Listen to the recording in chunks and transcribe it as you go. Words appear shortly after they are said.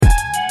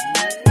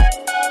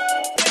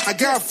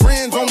got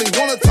friends, only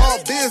wanna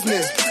talk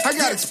business. I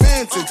got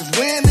expensive, cause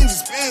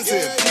winning's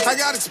expensive. I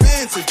got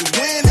expensive, cause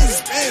winning's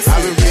expensive.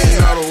 I've been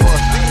reading all the war,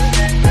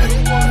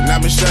 and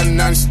I've been shutting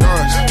down the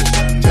stores.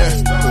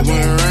 Yeah, cause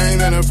when it rains,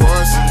 then it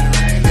pours.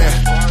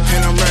 Yeah,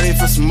 and I'm ready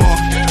for some more.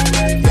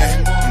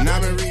 Yeah, and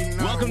I've been reading.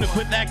 Welcome to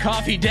Put That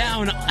Coffee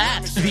Down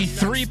at the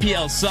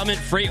 3PL Summit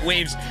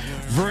FreightWaves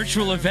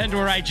virtual event,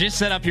 where I just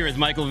set up here with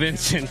Michael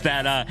Vincent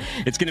that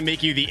it's going to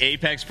make you the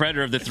apex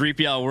predator of the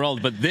 3PL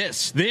world, but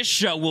this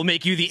show will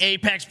make you the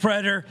apex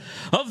predator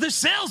of the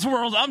sales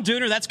world. I'm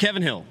Dooner. That's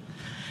Kevin Hill.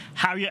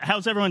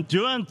 How's everyone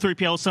doing?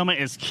 3PL Summit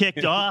is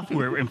kicked off.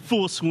 We're in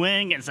full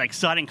swing. It's an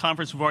exciting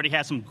conference. We've already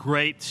had some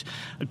great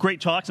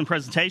talks and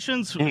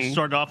presentations. We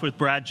started off with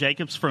Brad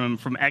Jacobs from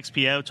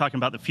XPO talking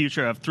about the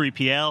future of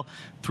 3PL,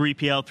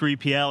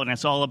 and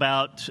it's all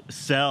about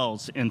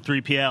sales in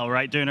 3PL,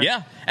 right, Dooner?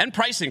 Yeah, and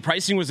pricing.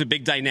 Pricing was a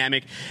big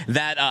dynamic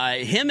that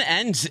him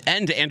and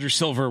Andrew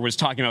Silver was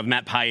talking about,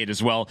 Matt Pyatt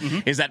as well,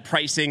 is that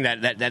pricing,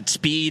 that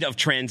speed of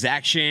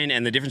transaction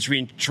and the difference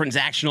between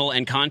transactional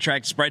and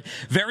contract spread.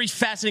 Very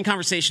fascinating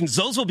conversations.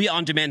 Those will be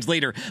on demand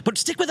later. But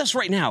stick with us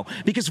right now,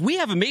 because we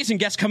have amazing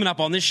guests coming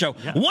up on this show.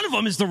 Yeah. One of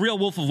them is the real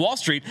Wolf of Wall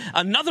Street.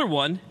 Another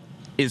one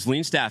is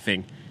Lean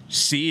Staffing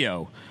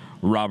CEO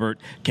Robert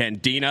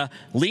Candina.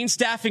 Lean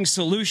Staffing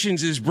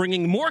Solutions is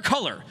bringing more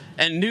color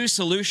and new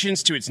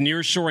solutions to its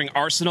nearshoring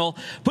arsenal.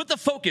 Put the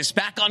focus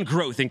back on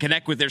growth and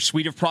connect with their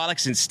suite of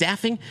products in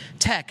staffing,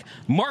 tech,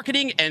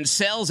 marketing, and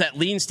sales at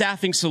Lean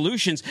Staffing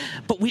Solutions.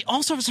 But we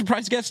also have a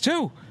surprise guest,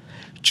 too.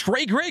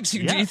 Trey Griggs.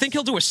 Yes. Do you think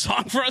he'll do a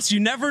song for us?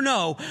 You never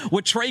know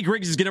what Trey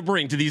Griggs is going to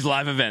bring to these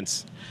live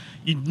events.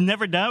 You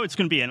never know. It's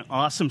going to be an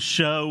awesome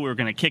show. We're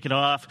going to kick it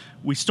off.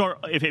 We start,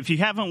 if you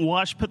haven't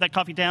watched Put That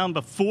Coffee Down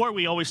before,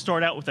 we always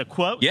start out with a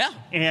quote. Yeah.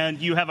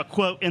 And you have a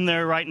quote in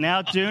there right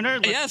now,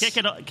 Dooner. Yes.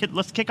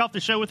 Let's kick off the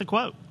show with a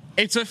quote.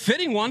 It's a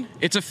fitting one.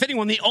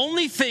 The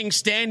only thing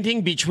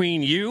standing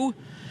between you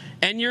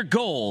and your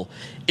goal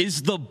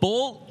is the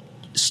bull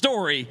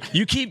story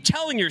you keep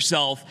telling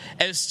yourself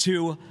as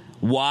to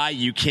why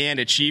you can't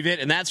achieve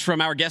it. And that's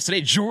from our guest today,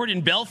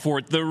 Jordan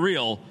Belfort, the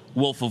real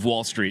Wolf of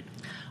Wall Street.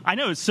 I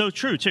know, it's so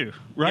true, too,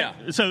 right?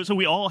 Yeah. So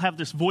we all have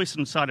this voice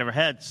inside of our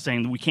head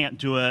saying that we can't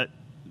do it,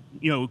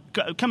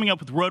 coming up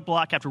with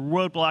roadblock after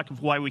roadblock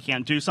of why we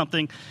can't do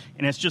something,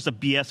 and it's just a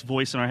BS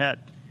voice in our head.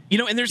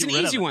 And there's an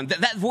easy one.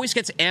 That voice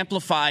gets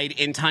amplified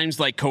in times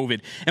like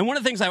COVID. And one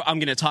of the things I'm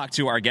going to talk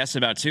to our guests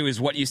about, too, is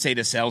what you say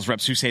to sales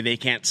reps who say they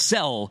can't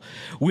sell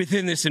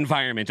within this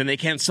environment and they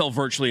can't sell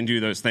virtually and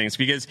do those things,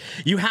 because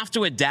you have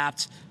to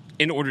adapt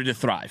in order to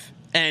thrive.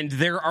 And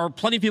there are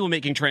plenty of people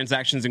making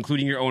transactions,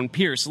 including your own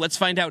peers. So let's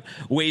find out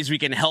ways we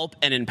can help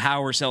and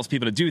empower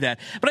salespeople to do that.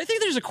 But I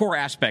think there's a core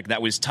aspect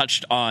that was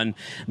touched on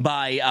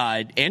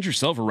by Andrew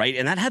Silver, right?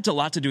 And that had a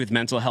lot to do with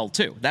mental health,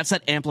 too. That's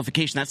that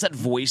amplification. That's that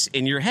voice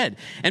in your head.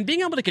 And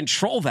being able to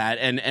control that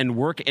and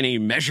work in a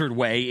measured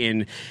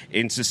way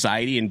in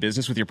society and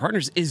business with your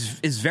partners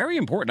is very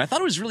important. I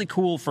thought it was really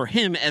cool for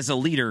him as a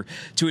leader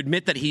to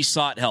admit that he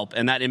sought help,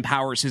 and that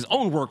empowers his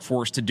own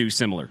workforce to do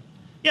similar.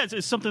 Yeah,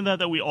 it's something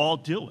that we all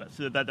deal with,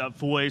 that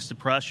voice,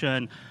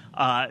 depression,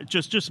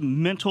 just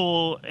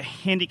mental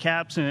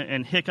handicaps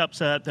and hiccups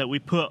that we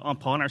put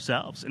upon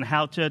ourselves, and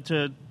how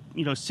to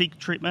seek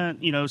treatment,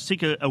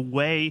 seek a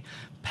way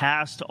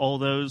past all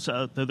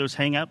those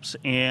hang-ups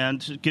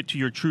and get to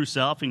your true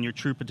self and your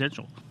true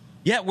potential.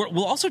 Yeah,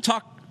 we'll also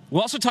talk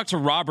to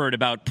Robert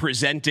about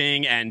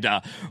presenting and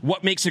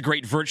what makes a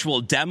great virtual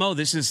demo.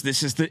 This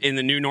is in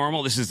the new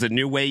normal. This is the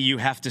new way you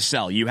have to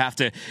sell. You have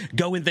to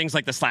go in things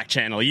like the Slack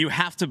channel. You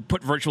have to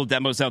put virtual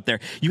demos out there.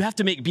 You have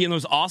to be in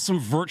those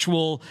awesome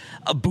virtual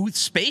booth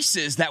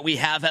spaces that we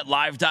have at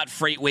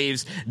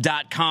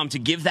live.freightwaves.com to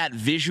give that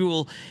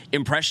visual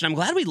impression. I'm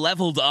glad we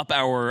leveled up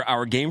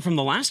our game from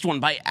the last one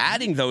by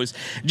adding those.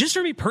 Just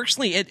for me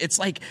personally, it's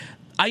like,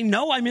 I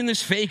know I'm in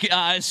this fake,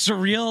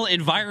 surreal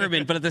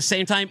environment, but at the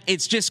same time,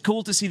 it's just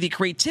cool to see the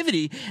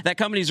creativity that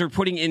companies are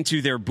putting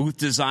into their booth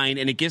design,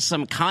 and it gives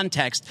some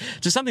context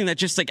to something that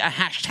just like a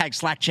hashtag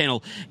Slack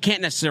channel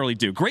can't necessarily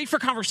do. Great for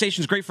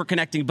conversations, great for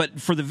connecting,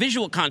 but for the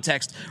visual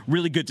context,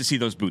 really good to see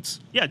those booths.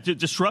 Yeah,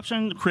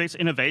 disruption creates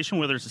innovation,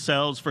 whether it's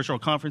sales, virtual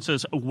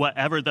conferences,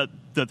 whatever. The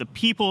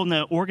people and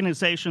the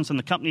organizations and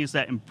the companies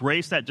that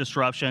embrace that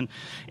disruption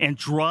and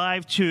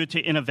drive to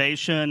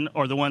innovation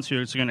are the ones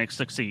who are going to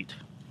succeed.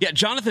 Yeah,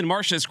 Jonathan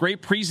Marsh's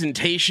great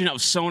presentation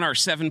of Sonar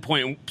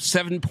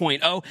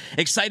 7.0.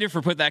 Excited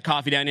for Put That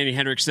Coffee Down. Andy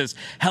Hendricks says,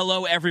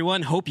 hello,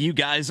 everyone. Hope you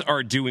guys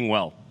are doing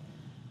well.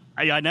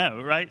 I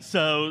know, right?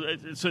 So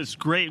it's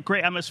great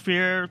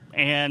atmosphere,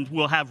 and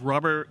we'll have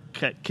Robert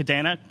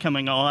Candina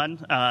coming on,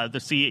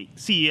 the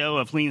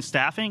CEO of Lean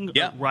Staffing,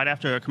 right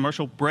after a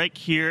commercial break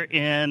here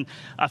in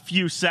a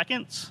few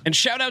seconds. And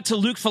shout out to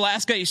Luke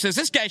Velasca. He says,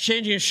 this guy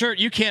changing his shirt,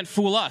 you can't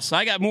fool us.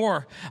 I got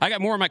more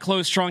in my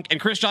clothes trunk. And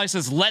Chris Jolly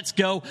says, let's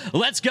go.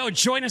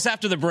 Join us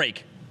after the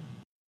break.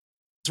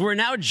 So we're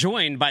now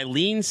joined by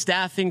Lean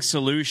Staffing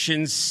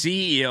Solutions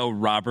CEO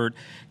Robert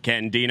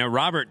Candina.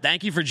 Robert,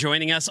 thank you for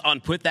joining us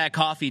on Put That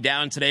Coffee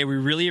Down today. We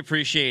really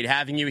appreciate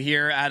having you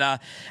here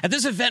at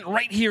this event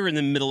right here in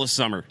the middle of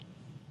summer.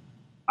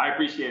 I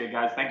appreciate it,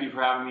 guys. Thank you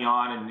for having me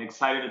on, and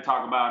excited to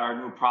talk about our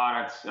new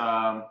products.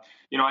 I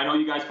know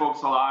you guys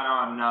focus a lot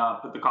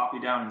on Put the Coffee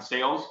Down in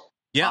sales.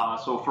 Yeah.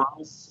 So for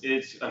us,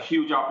 it's a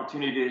huge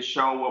opportunity to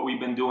show what we've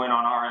been doing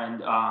on our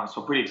end.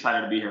 So pretty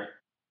excited to be here.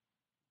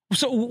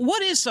 So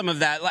what is some of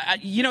that?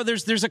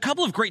 There's a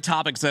couple of great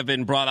topics that have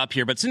been brought up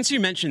here, but since you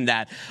mentioned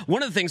that,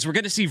 one of the things, we're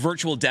going to see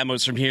virtual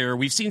demos from here.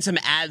 We've seen some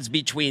ads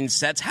between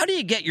sets. How do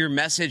you get your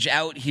message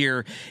out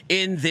here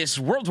in this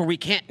world where we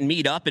can't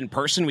meet up in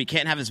person? We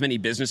can't have as many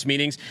business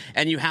meetings,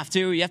 and you have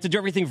to do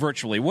everything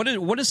virtually.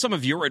 What is some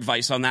of your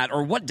advice on that,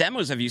 or what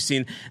demos have you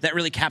seen that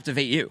really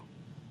captivate you?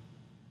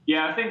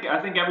 Yeah, I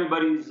think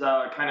everybody's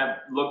kind of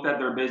looked at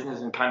their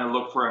business and kind of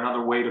looked for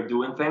another way of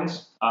doing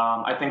things.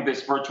 I think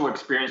this virtual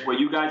experience, what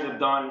you guys have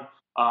done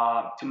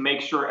to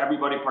make sure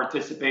everybody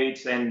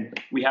participates, and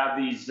we have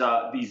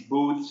these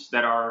booths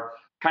that are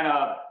kind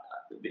of,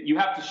 you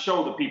have to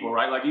show the people,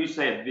 right? Like you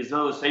said,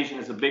 visualization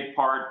is a big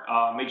part.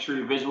 Make sure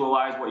you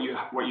visualize what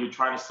you're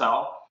trying to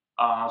sell.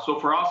 So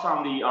for us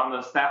on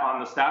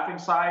the staffing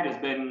side has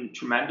been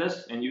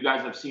tremendous, and you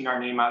guys have seen our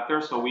name out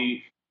there. So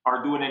we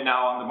are doing it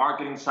now on the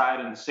marketing side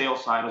and the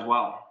sales side as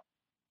well.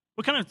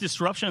 What kind of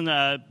disruption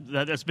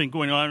that's been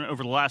going on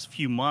over the last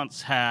few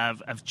months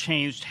have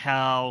changed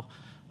how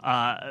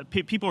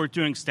people are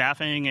doing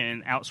staffing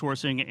and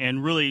outsourcing,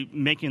 and really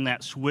making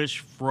that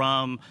switch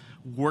from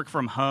work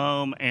from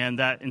home and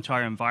that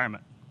entire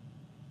environment?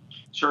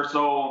 Sure.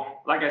 So,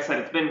 like I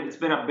said, it's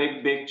been a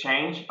big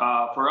change.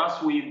 For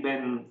us, we've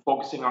been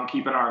focusing on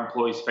keeping our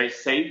employees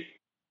safe.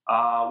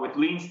 With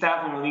Lean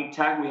Staffing and Lean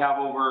Tech, we have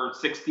over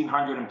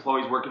 1,600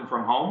 employees working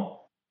from home.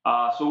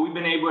 So we've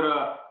been able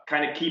to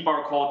kind of keep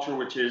our culture,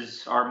 which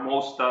is our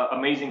most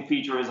amazing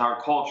feature, is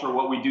our culture,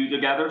 what we do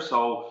together.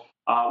 So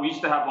we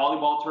used to have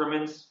volleyball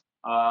tournaments,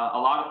 a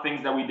lot of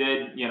things that we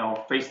did,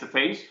 face to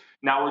face.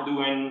 Now we're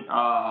doing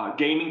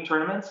gaming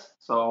tournaments,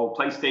 so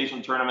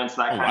PlayStation tournaments,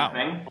 that kind of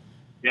thing.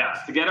 Yeah,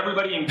 to get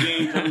everybody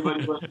engaged,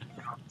 everybody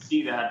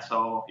see that.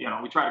 So,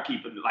 we try to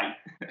keep it light.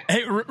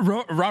 Hey,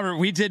 Robert,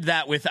 we did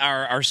that with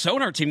our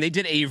Sonar team. They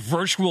did a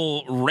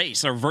virtual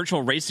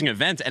racing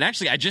event. And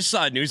actually, I just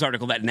saw a news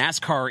article that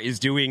NASCAR is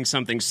doing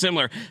something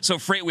similar. So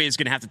FreightWaves is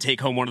going to have to take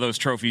home one of those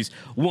trophies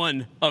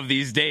one of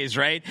these days,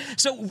 right?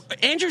 So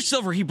Andrew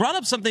Silver, he brought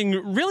up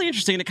something really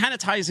interesting, and it kind of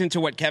ties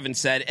into what Kevin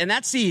said. And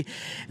that's the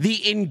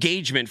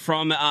engagement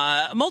from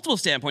multiple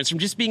standpoints, from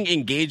just being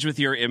engaged with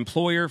your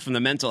employer, from the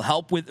mental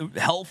health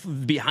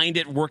behind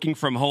it, working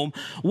from home.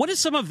 What is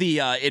some of the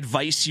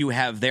advice you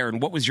have there,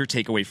 and what was your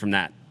takeaway from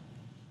that?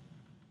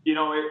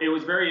 It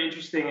was very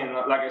interesting, and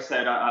like I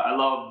said, I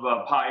love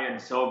Paya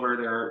and Silver.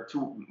 They're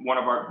two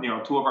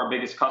of our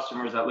biggest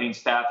customers at Lean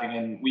Staffing,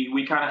 and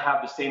we kind of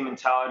have the same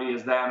mentality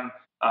as them.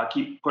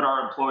 Put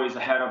our employees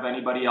ahead of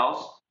anybody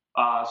else.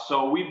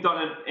 So we've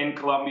done it in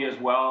Colombia as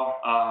well.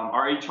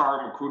 Our HR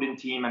and recruiting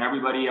team and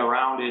everybody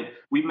around it,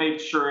 we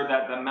made sure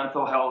that the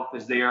mental health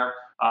is there.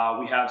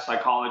 We have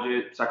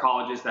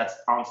psychologists that's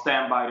on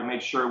standby to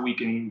make sure we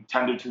can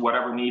tender to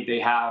whatever need they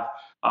have.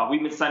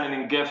 We've been sending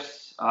in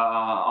gifts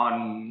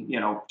on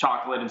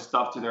chocolate and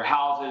stuff to their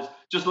houses,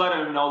 just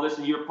letting them know,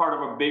 listen, you're part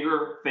of a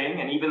bigger thing,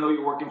 and even though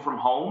you're working from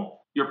home,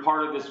 you're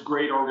part of this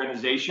great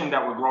organization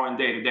that we're growing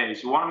day to day.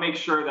 So we want to make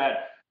sure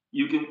that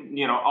you can,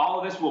 all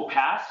of this will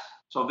pass.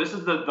 So this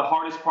is the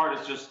hardest part,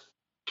 is just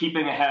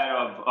keeping ahead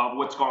of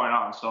what's going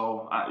on.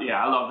 So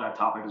I love that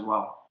topic as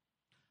well.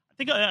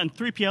 I think on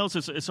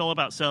 3PLs, it's all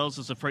about sales.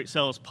 It's a Freight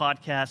Sales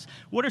podcast.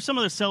 What are some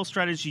of the sales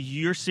strategies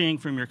you're seeing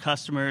from your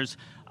customers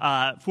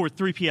for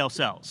 3PL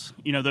sales?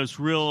 Those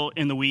real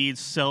in-the-weeds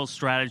sales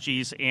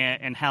strategies,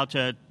 and how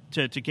to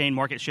gain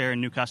market share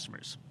and new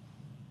customers.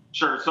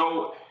 Sure.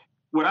 So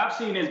what I've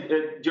seen is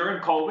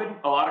during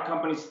COVID, a lot of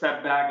companies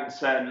stepped back and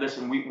said,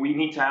 listen, we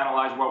need to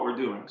analyze what we're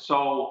doing.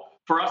 So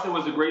for us, it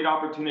was a great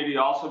opportunity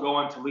to also go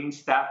into lean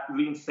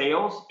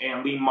sales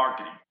and lean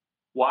marketing.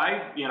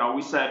 Why?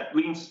 We said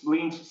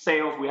lean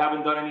sales. We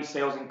haven't done any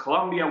sales in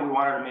Colombia. We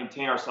wanted to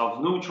maintain ourselves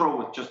neutral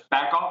with just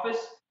back office.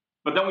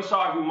 But then we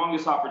saw a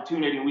humongous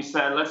opportunity, and we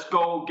said, let's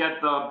go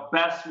get the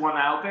best one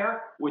out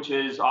there, which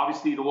is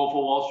obviously the Wolf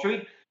of Wall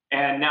Street.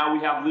 And now we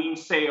have lean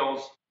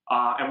sales,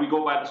 and we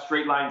go by the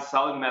straight line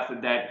selling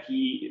method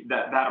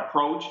that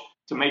approach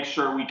to make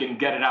sure we can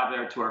get it out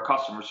there to our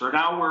customers. So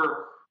now we're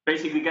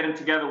basically getting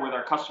together with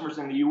our customers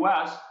in the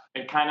U.S.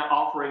 and kind of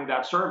offering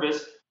that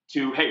service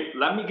to, hey,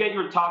 let me get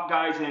your top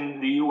guys in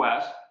the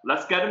U.S.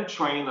 Let's get them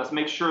trained. Let's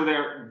make sure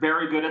they're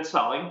very good at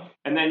selling.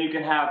 And then you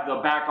can have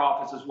the back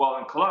office as well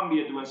in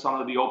Colombia doing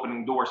some of the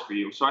opening doors for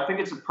you. So I think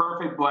it's a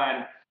perfect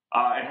blend.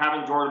 And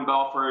having Jordan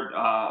Belfort,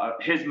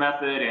 his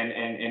method,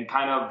 and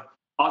kind of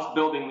us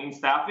building lean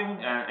staffing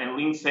and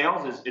lean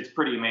sales, it's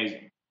pretty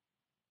amazing.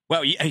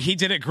 Well, he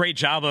did a great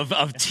job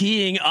of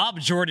teeing up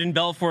Jordan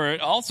Belfort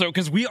also,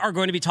 because we are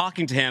going to be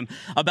talking to him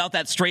about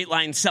that straight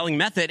line selling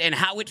method and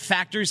how it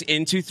factors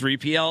into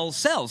 3PL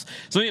sales.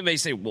 So you may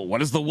say, well, what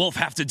does the wolf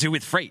have to do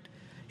with freight?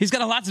 He's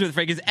got a lot to do with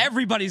freight because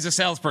everybody's a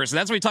salesperson.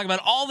 That's what we talk about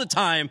all the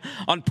time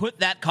on Put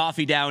That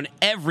Coffee Down.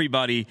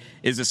 Everybody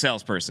is a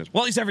salesperson.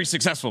 Well, at least every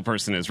successful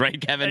person is,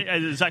 right, Kevin?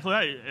 Exactly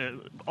right.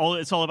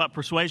 It's all about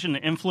persuasion,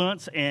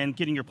 influence, and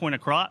getting your point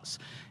across.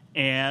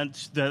 And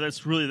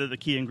that's really the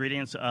key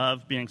ingredients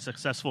of being a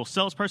successful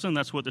salesperson.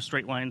 That's what the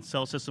straight line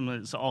sales system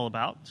is all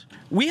about.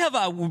 We have,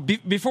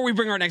 before we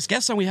bring our next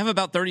guest on, we have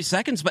about 30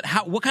 seconds. But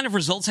what kind of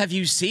results have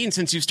you seen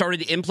since you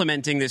started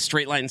implementing this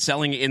straight line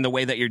selling in the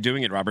way that you're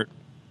doing it, Robert?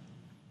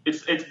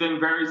 It's been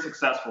very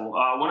successful.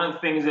 One of the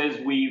things is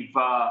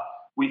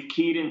we've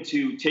keyed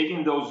into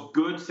taking those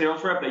good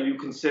sales rep that you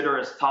consider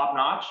as top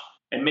notch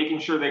and making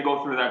sure they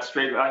go through that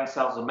straight line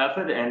sales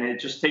method, and it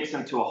just takes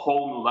them to a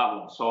whole new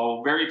level.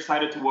 So very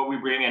excited to what we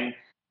bring, and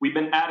we've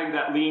been adding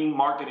that lean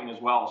marketing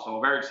as well. So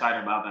very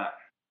excited about that.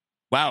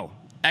 Wow,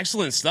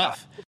 excellent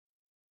stuff. Yeah.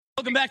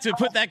 Welcome back to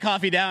Put That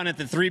Coffee Down at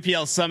the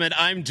 3PL Summit.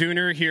 I'm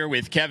Dooner here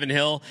with Kevin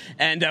Hill,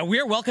 and we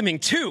are welcoming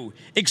two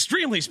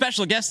extremely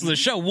special guests of the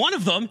show. One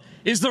of them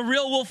is the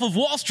real Wolf of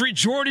Wall Street,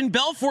 Jordan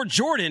Belfort.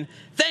 Jordan,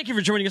 thank you for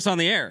joining us on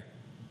the air.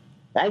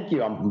 Thank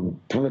you. I'm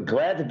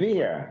glad to be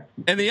here.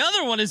 And the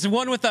other one is the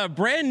one with a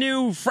brand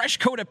new fresh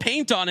coat of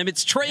paint on him.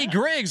 It's Trey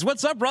Griggs.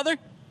 What's up, brother?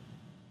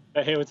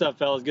 Hey, what's up,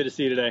 fellas? Good to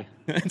see you today.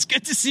 It's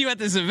good to see you at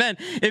this event.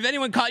 If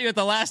anyone caught you at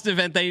the last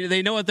event,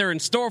 they know what they're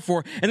in store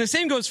for. And the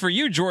same goes for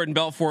you, Jordan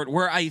Belfort,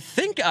 where I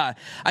think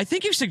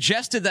you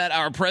suggested that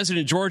our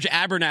president, George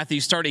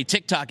Abernathy, start a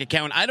TikTok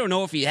account. I don't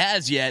know if he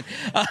has yet.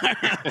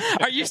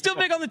 Are you still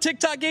big on the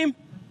TikTok game?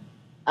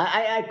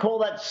 I call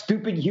that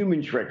stupid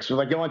human tricks. So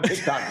like go on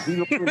TikTok,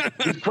 see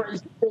these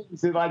crazy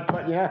things. And like,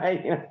 but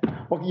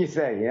what can you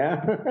say?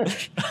 Yeah.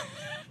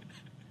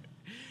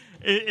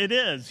 It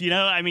is.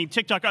 I mean,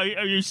 TikTok. Are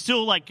you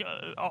still like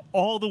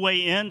all the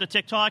way into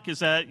TikTok? Is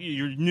that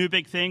your new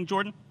big thing,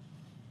 Jordan?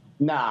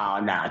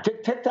 No.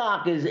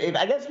 TikTok is.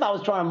 I guess if I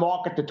was trying to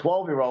market to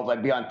 12-year-olds,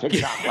 I'd be on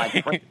TikTok.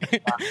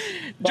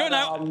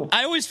 Jordan,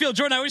 I always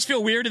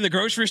feel weird in the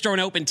grocery store when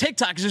I open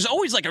TikTok because there's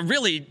always like a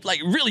really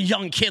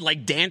young kid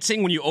like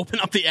dancing when you open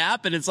up the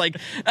app, and it's like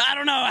I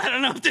don't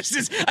know if this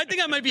is. I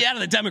think I might be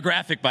out of the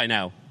demographic by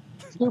now.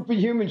 Stupid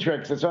human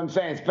tricks. That's what I'm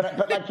saying.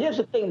 But like, here's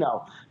the thing,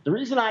 though. The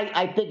reason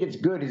I think it's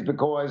good is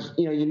because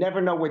you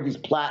never know where these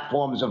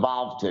platforms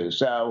evolve to.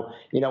 So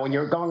when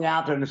you're going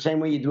out there in the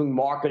same way you're doing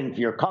marketing for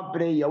your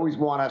company, you always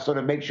want to sort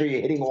of make sure you're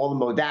hitting all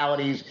the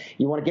modalities.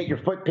 You want to get your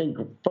footprint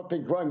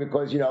growing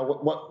because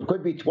what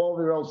could be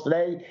 12-year-olds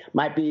today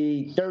might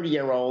be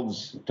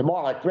 30-year-olds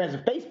tomorrow. Like for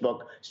instance,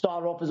 Facebook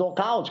started off as all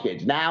college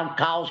kids. Now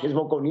college kids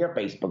won't go near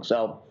Facebook.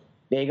 So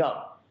there you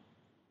go.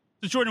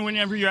 So Jordan,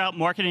 whenever you're out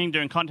marketing,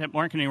 doing content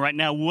marketing right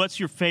now, what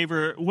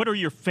are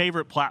your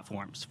favorite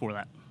platforms for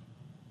that?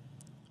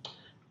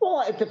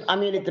 Well,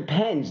 it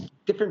depends.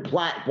 Different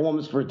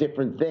platforms for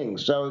different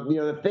things. So,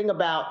 the thing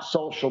about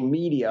social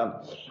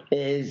media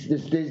is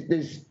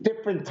there's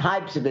different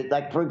types of it.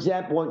 Like, for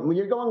example, when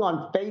you're going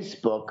on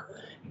Facebook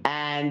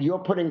and you're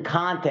putting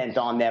content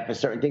on there for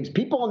certain things,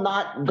 people are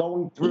not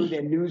going through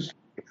their news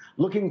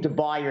looking to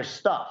buy your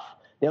stuff.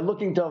 They're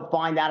looking to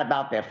find out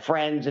about their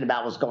friends and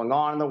about what's going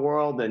on in the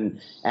world and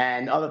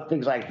other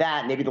things like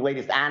that, maybe the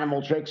latest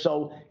animal tricks.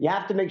 So you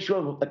have to make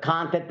sure that the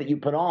content that you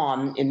put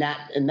on in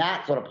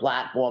that sort of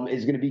platform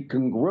is going to be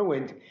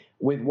congruent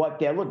with what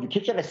they're looking. You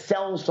can't try to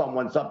sell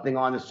someone something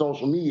on a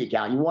social media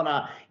account. You want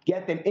to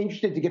get them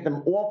interested to get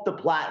them off the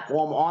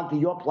platform onto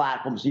your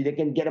platform so they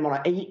can get them on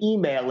an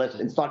email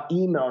list and start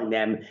emailing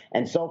them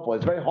and so forth.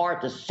 It's very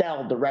hard to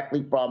sell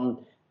directly from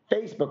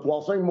Facebook,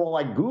 well, something more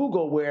like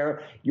Google,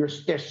 where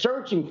they're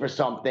searching for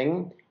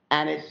something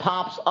and it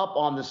pops up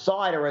on the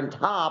side or on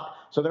top,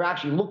 so they're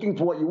actually looking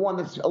for what you want.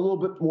 That's a little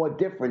bit more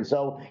different.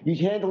 So you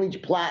handle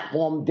each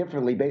platform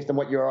differently based on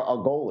what your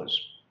goal is.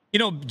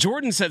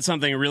 Jordan said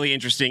something really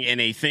interesting in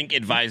a Think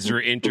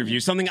Advisor interview,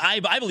 something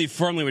I believe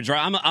firmly would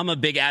drive. I'm a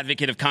big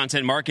advocate of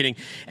content marketing.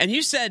 And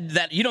you said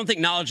that you don't think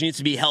knowledge needs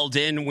to be held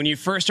in. When you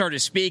first started to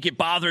speak, it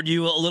bothered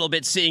you a little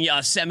bit seeing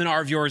a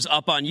seminar of yours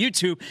up on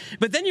YouTube.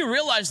 But then you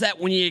realize that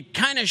when you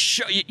kind of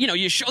show,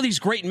 you show these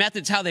great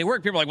methods, how they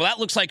work, people are like, well, that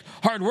looks like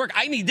hard work.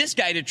 I need this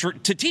guy to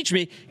teach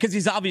me because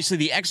he's obviously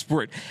the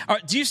expert.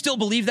 Do you still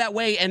believe that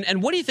way?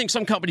 And what do you think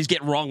some companies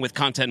get wrong with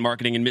content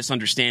marketing and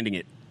misunderstanding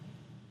it?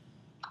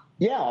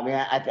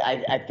 Yeah,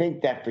 I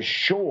think that for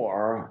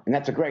sure, and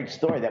that's a great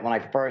story that when I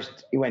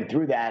first went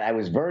through that, I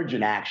was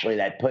Virgin, actually,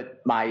 that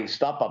put my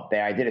stuff up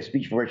there. I did a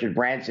speech for Richard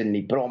Branson, and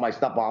he put all my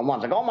stuff on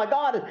once. Like, oh, my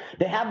God,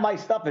 they have my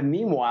stuff. And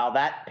meanwhile,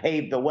 that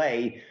paved the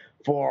way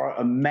for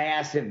a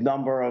massive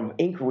number of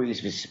inquiries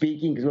for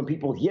speaking, because when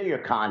people hear your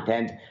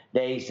content,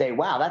 they say,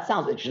 wow, that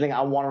sounds interesting.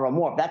 I want to know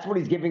more. If that's what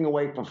he's giving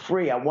away for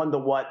free, I wonder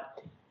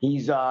what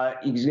he's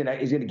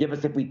gonna give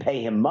us if we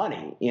pay him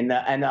money. And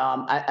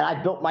I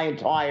built my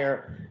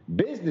entire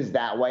business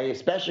that way,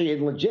 especially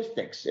in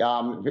logistics.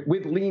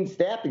 With lean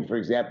staffing, for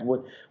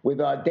example, with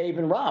Dave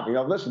and Rob.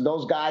 Listen,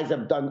 those guys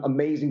have done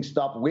amazing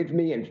stuff with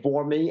me and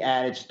for me,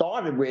 and it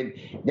started with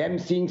them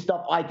seeing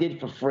stuff I did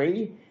for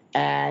free.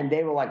 And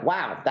they were like,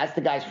 wow, that's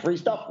the guy's free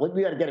stuff.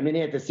 We got to get him in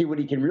here to see what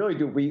he can really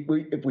do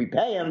if we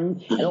pay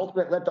him. And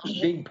ultimately let us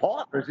be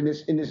partners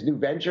in this new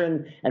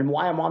venture and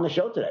why I'm on the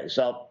show today.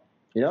 So,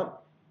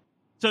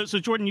 So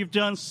Jordan, you've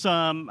done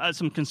some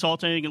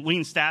consulting and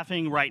lean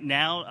staffing right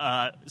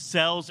now,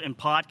 sales and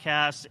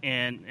podcasts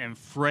and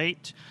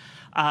freight.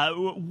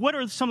 What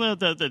are some of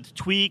the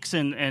tweaks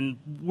and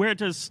where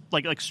does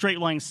like straight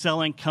line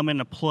selling come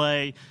into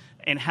play?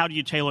 And how do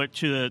you tailor it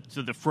to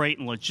the freight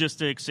and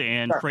logistics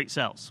and freight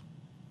sales?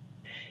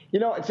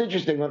 It's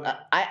interesting.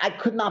 I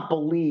could not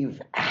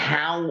believe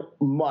how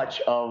much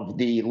of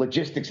the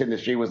logistics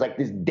industry was like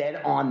this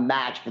dead-on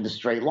match for the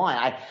straight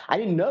line. I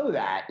didn't know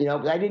that,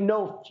 because I didn't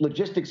know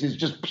logistics is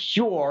just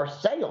pure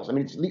sales. I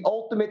mean, it's the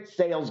ultimate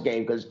sales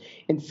game because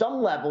in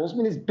some levels,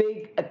 there's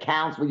big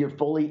accounts where you're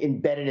fully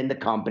embedded in the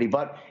company,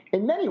 but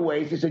in many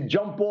ways, it's a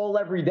jump ball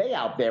every day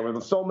out there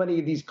with so many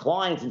of these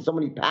clients and so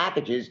many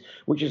packages,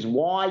 which is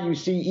why you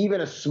see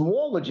even a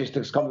small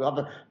logistics company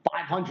have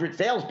 500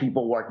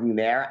 salespeople working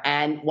there.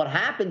 And what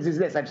happens is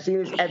this, I've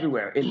seen this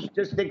everywhere, in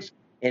logistics,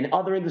 in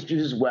other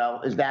industries as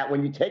well, is that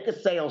when you take a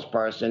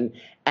salesperson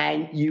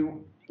and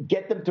you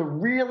get them to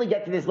really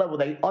get to this level,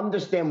 they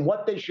understand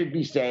what they should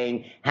be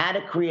saying, how to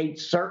create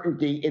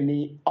certainty in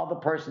the other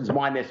person's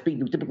mind they're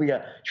speaking to, typically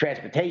a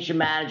transportation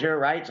manager,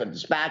 right? So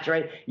dispatcher,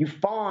 right? You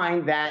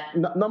find that,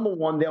 number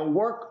one, they'll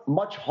work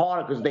much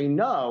harder because they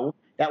know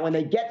that when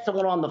they get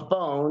someone on the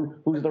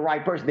phone who's the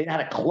right person, they know how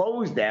to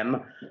close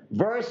them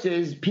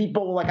versus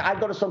people like I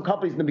go to some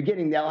companies in the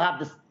beginning, they'll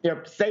have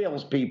their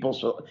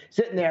salespeople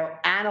sitting there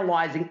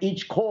analyzing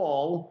each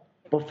call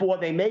before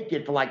they make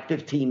it for like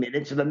 15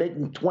 minutes. So they're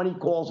making 20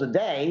 calls a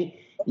day,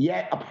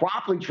 yet a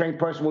properly trained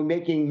person will be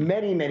making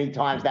many, many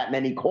times that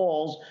many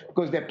calls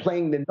because they're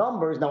playing the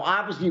numbers. Now,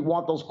 obviously, you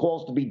want those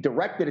calls to be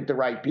directed at the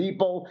right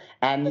people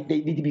and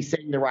they need to be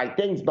saying the right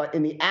things. But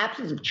in the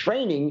absence of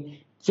training,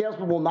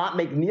 salespeople will not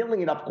make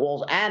nearly enough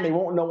calls, and they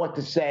won't know what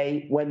to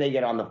say when they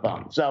get on the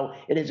phone. So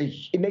it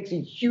makes a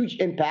huge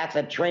impact.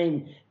 I've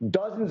trained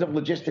dozens of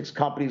logistics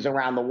companies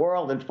around the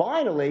world, and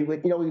finally,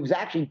 it was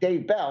actually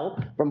Dave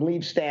Bell from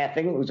Leave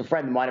Staffing, who's a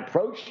friend of mine,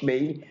 approached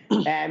me,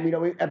 and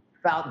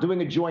about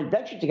doing a joint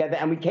venture together,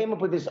 and we came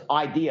up with this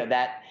idea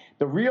that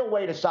the real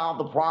way to solve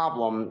the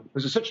problem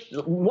was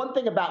one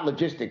thing about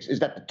logistics is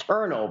that the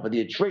turnover,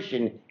 the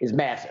attrition, is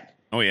massive.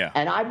 Oh, yeah.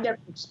 And I've never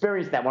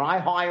experienced that. When I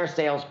hire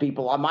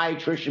salespeople, my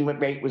attrition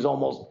rate was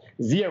almost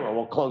zero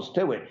or close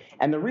to it.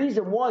 And the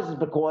reason is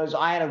because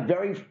I had a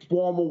very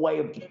formal way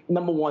of,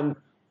 number one,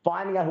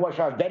 finding out who I should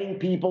start vetting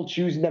people,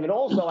 choosing them. And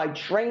also I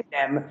trained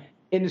them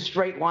in the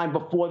straight line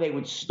before they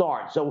would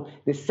start. So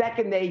the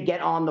second they get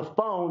on the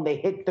phone, they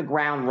hit the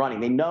ground running.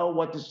 They know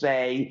what to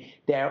say.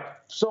 They're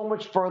so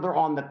much further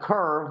on the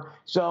curve.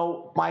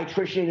 So my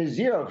attrition is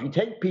zero. If you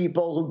take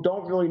people who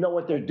don't really know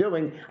what they're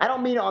doing, I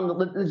don't mean on the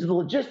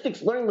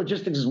logistics, learning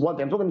logistics is one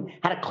thing. I'm talking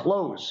how to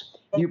close.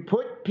 You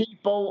put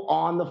people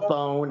on the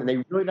phone and they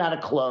really know how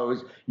to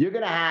close, you're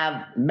going to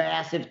have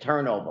massive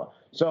turnover.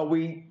 So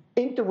we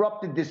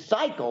interrupted this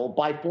cycle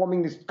by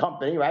forming this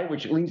company, right,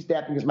 which Lean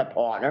Staffing is my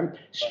partner,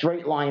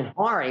 Straight Line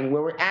Hiring,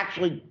 where we're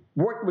actually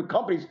working with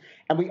companies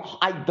and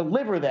I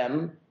deliver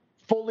them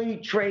fully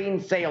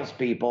trained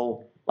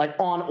salespeople like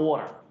on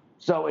order.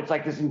 So it's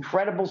like this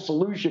incredible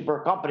solution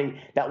for a company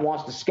that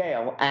wants to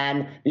scale,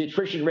 and the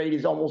attrition rate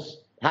is almost,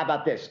 how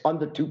about this,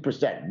 under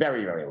 2%,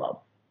 very, very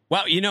low.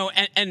 Wow,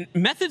 and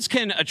methods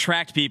can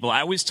attract people.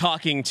 I was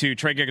talking to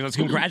Trey Giggles, I was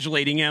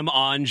congratulating him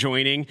on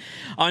joining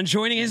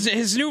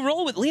his new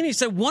role with Lean. He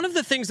said one of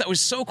the things that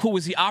was so cool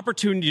was the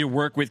opportunity to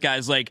work with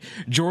guys like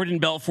Jordan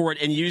Belfort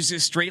and use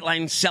this straight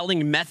line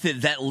selling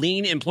method that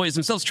Lean employs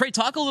themselves. Trey,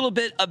 talk a little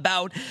bit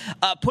about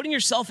putting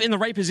yourself in the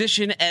right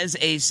position as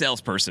a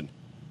salesperson.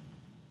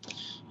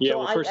 Yeah,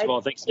 well, first of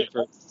all, thanks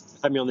for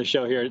having me on the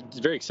show here. It's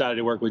very excited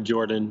to work with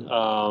Jordan.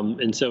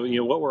 And so,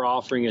 what we're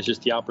offering is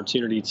just the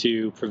opportunity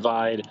to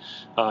provide,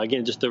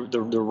 again, just the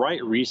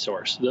right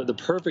resource. The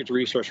perfect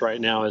resource right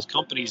now is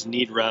companies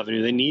need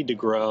revenue. They need to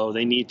grow.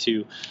 They need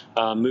to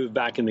move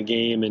back in the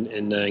game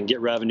and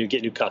get revenue,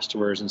 get new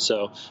customers. And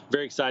so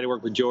very excited to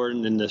work with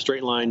Jordan and the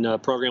Straight Line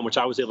program, which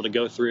I was able to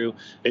go through.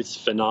 It's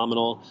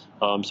phenomenal.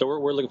 So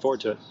we're looking forward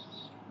to it.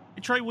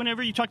 Trey,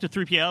 whenever you talk to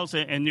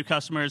 3PLs and new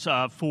customers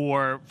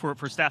for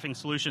staffing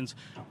solutions,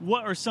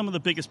 what are some of the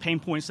biggest pain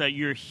points that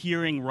you're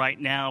hearing right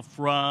now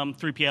from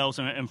 3PLs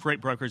and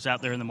freight brokers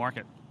out there in the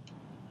market?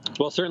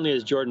 Well, certainly,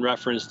 as Jordan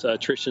referenced,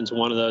 attrition's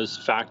one of those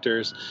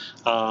factors.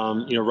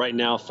 Right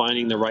now,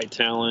 finding the right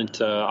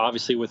talent,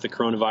 obviously with the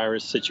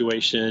coronavirus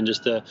situation,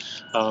 just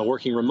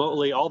working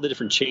remotely, all the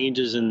different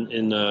changes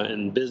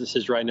in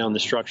businesses right now in the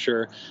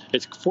structure,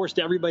 it's forced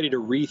everybody to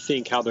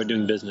rethink how they're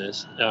doing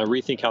business,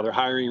 rethink how they're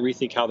hiring,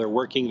 rethink how they're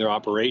working, their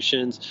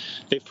operations.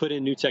 They've put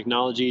in new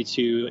technology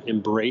to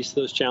embrace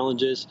those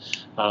challenges.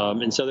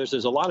 And so there's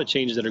a lot of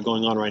changes that are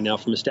going on right now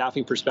from a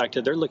staffing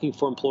perspective. They're looking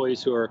for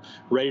employees who are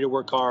ready to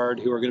work hard,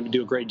 who are going to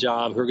do a great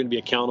job, who are going to be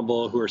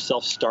accountable, who are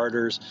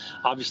self-starters.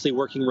 Obviously,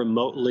 working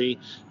remotely,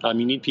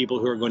 you need people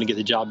who are going to get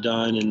the job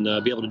done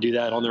and be able to do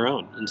that on their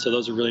own. And so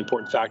those are really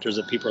important factors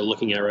that people are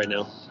looking at right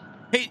now.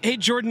 Hey,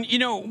 Jordan,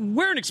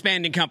 we're an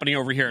expanding company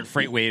over here at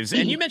FreightWaves,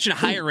 and you mentioned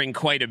hiring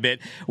quite a bit.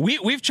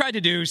 We've tried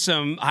to do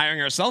some hiring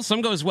ourselves.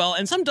 Some goes well,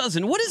 and some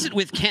doesn't. What is it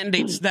with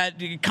candidates that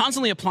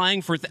constantly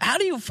applying for how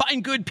do you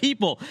find good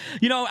people?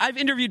 I've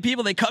interviewed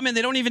people. They come in,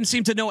 they don't even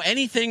seem to know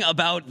anything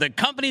about the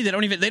company. They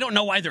don't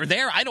know why they're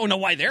there. I don't know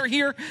why they're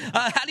here.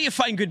 How do you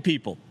find good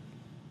people?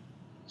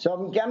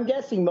 So I'm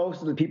guessing most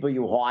of the people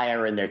you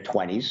hire are in their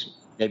 20s.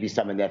 Maybe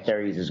some in their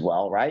 30s as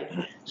well, right?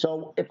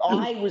 So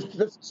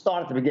let's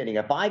start at the beginning.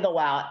 If I go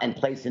out and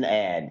place an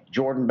ad,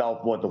 Jordan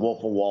Belfort, The Wolf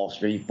of Wall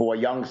Street, for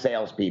young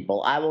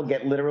salespeople, I will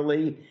get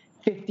literally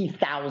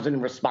 50,000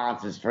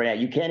 responses for that.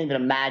 You can't even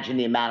imagine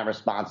the amount of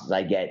responses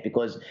I get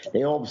because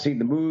they all seen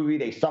the movie,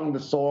 they sung the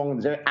song.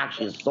 There's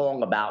actually a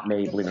song about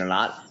me, believe it or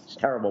not. It's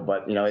terrible,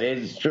 but it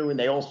is true, and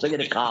they all sing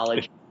it at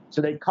college.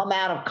 So they come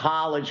out of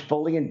college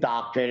fully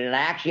indoctrinated, and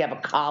I actually have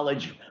a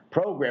college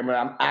program where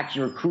I'm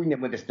actually recruiting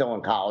them when they're still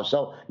in college.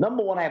 So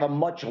number one, I have a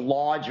much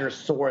larger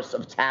source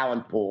of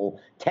talent pool,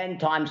 10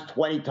 times,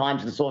 20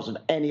 times the source of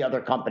any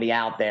other company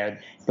out there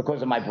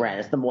because of my brand.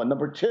 That's number one.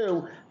 Number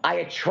two, I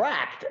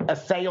attract a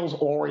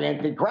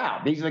sales-oriented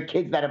crowd. These are the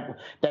kids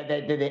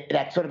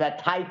that sort of that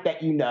type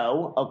that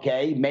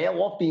okay, male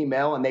or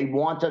female, and they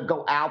want to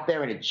go out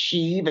there and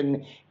achieve,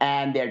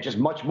 and they're just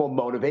much more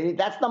motivated.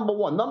 That's number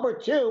one. Number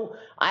two,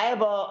 I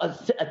have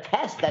a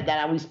test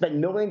that we spend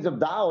millions of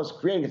dollars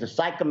creating. It's a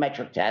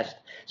psychometric test.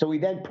 So we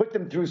then put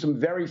them through some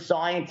very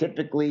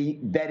scientifically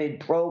vetted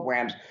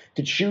programs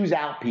to choose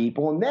out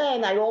people. And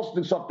then I also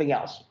do something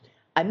else.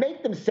 I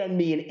make them send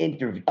me an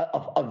interview,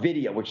 a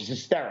video, which is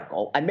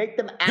hysterical. I make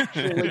them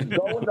actually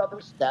go another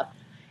step,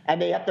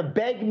 and they have to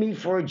beg me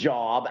for a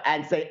job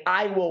and say,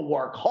 I will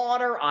work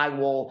harder, I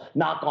will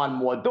knock on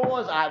more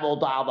doors, I will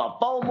dial the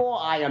phone more,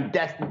 I am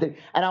destined to.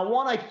 And I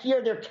want to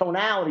hear their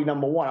tonality,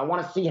 number one. I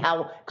want to see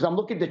because I'm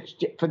looking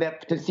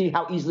to see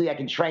how easily I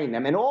can train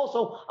them. And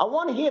also, I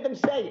want to hear them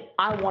say,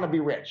 I want to be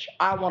rich,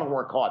 I want to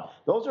work hard.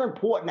 Those are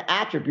important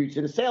attributes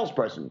in a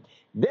salesperson.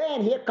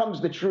 Then here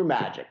comes the true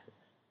magic.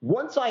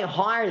 Once I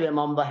hire them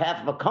on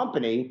behalf of a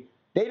company,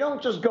 they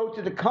don't just go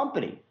to the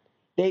company.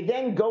 They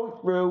then go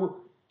through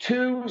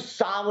 2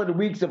 solid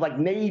weeks of like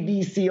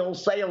Navy SEAL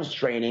sales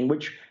training,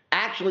 which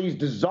actually is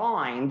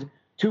designed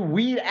to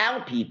weed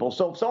out people.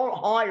 So if someone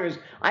hires,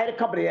 I had a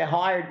company they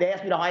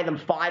asked me to hire them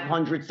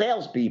 500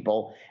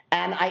 salespeople.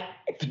 And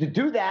to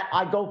do that,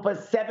 I go for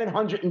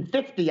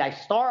 750 I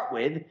start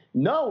with,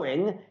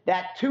 knowing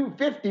that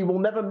 250 will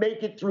never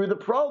make it through the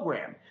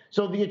program.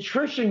 So the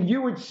attrition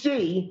you would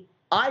see,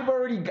 I've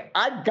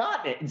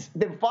gotten it.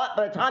 By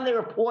the time they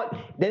report,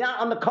 they're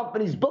not on the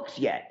company's books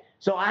yet.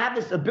 So I have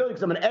this ability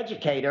because I'm an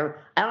educator.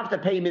 I don't have to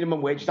pay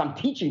minimum wage. So I'm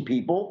teaching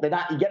people.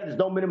 There's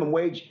no minimum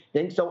wage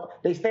thing. So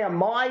they stay under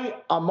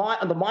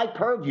my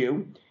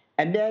purview.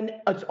 And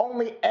then it's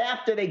only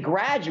after they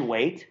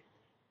graduate,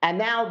 and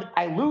now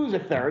I lose a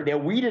third. They're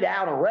weeded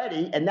out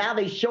already, and now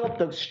they show up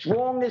the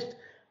strongest,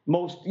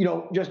 most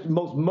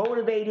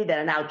motivated,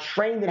 and are now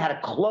trained in how to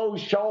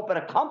close, show up at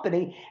a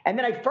company, and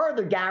then I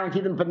further guarantee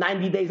them for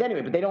 90 days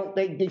anyway. But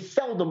they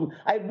seldom.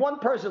 I had one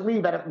person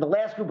leave. The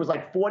last group was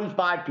like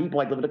 45 people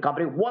I lived at the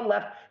company. One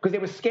left because they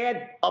were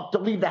scared up to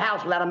leave the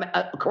house without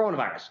a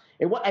coronavirus.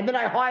 And then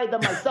I hired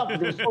them myself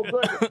because it was so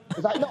good.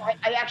 Because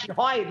I actually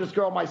hired this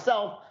girl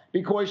myself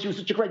because she was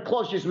such a great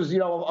close. She was,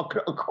 a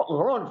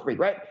corona freak,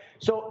 right?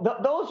 So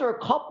those are a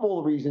couple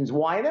of reasons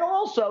why. And then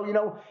also,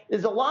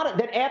 there's a lot of,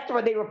 then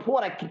after they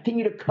report, I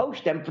continue to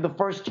coach them for the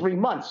first 3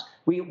 months.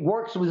 It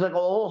was like a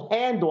little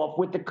handoff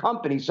with the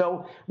company.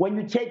 So when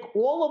you take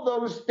all of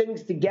those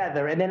things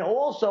together, and then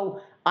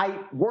also I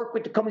work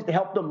with the companies to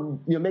help them,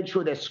 make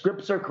sure their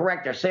scripts are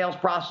correct, their sales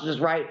process is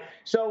right.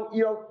 So,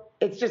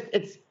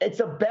 it's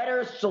a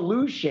better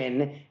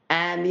solution,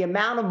 and the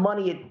amount of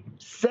money it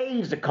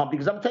saves the company.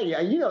 Because I'm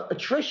telling you,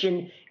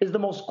 attrition is the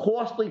most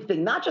costly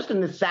thing, not just in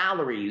the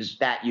salaries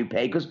that you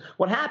pay. Because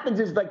what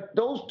happens is like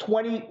those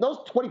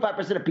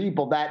 25% of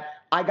people that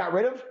I got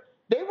rid of,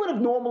 they would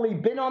have normally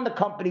been on the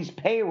company's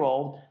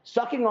payroll,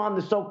 sucking on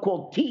the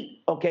so-called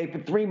teat,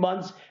 for 3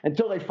 months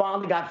until they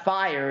finally got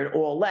fired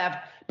or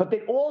left. But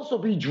they'd also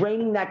be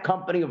draining that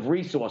company of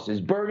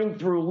resources, burning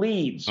through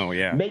leads. Oh,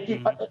 yeah.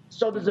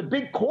 So there's a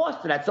big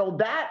cost to that. So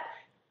that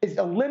is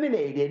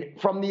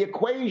eliminated from the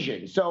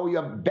equation. So you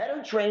have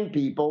better trained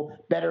people,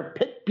 better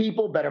picked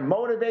people, better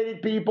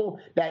motivated people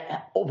that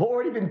have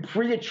already been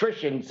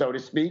pre-attrition, so to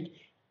speak.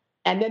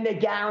 and then they're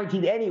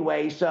guaranteed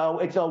anyway, so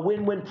it's a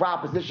win-win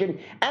proposition.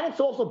 And it's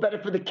also better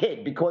for the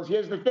kid, because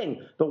here's the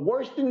thing. The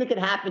worst thing that can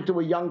happen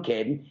to a young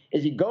kid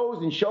is he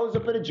goes and shows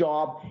up at a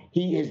job.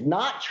 He is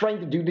not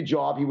trained to do the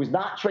job. He was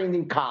not trained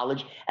in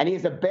college, and he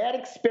has a bad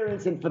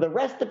experience. And for the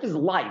rest of his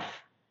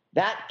life,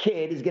 that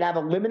kid is going to have a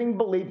limiting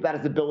belief about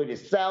his ability to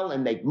sell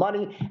and make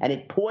money, and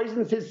it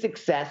poisons his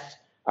success.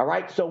 All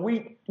right, so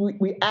we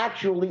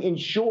actually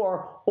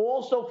insure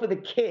also for the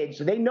kids,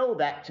 so they know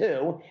that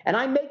too. And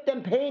I make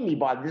them pay me,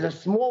 Bob. There's a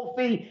small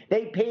fee.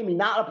 They pay me,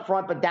 not up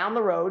front, but down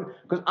the road,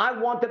 because I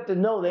want them to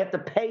know they have to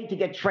pay to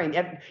get trained.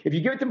 If you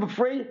give it to them for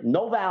free,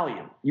 no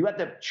value. You have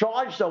to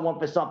charge someone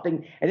for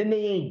something, and then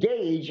they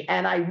engage.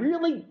 And I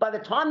really, by the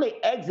time they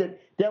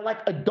exit, they're like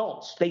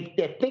adults.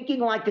 They're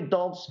thinking like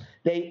adults.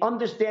 They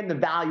understand the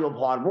value of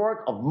hard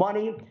work, of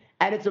money.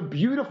 And it's a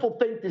beautiful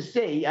thing to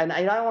see. And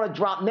I don't want to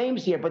drop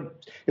names here,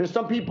 but there's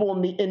some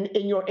people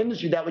in your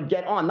industry that would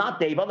get on, not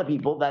Dave, other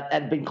people that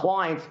have been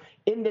clients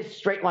in this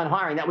straight line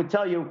hiring that would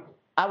tell you,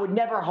 I would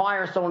never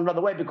hire someone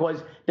another way,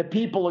 because the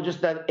people are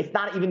just, it's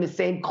not even the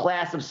same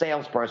class of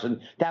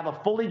salesperson to have a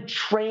fully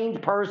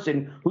trained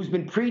person who's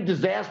been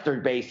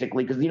pre-disastered,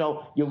 basically, because,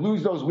 you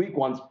lose those weak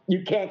ones.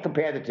 You can't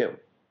compare the two.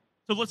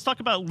 So let's talk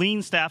about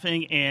lean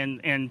staffing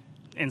and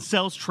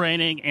sales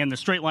training and the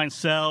straight line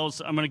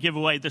sales. I'm going to give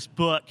away this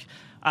book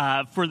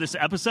for this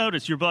episode.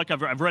 It's your book.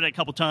 I've read it a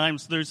couple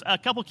times. There's a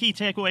couple key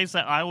takeaways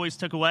that I always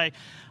took away.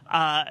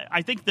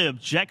 I think the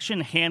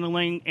objection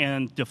handling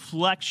and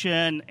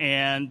deflection,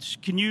 and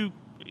can you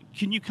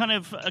kind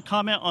of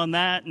comment on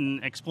that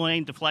and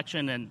explain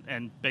deflection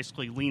and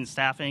basically lean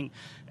staffing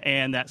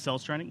and that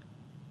sales training?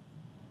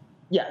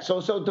 Yeah,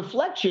 so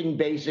deflection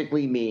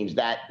basically means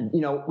that,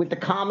 with the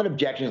common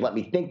objections, let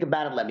me think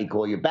about it, let me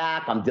call you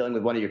back, I'm dealing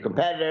with one of your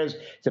competitors,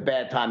 it's a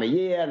bad time of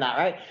year, not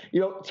right.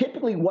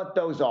 Typically what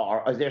those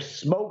are is they're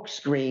smoke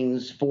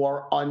screens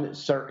for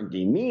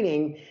uncertainty,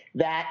 meaning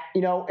that,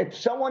 if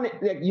someone,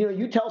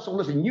 you tell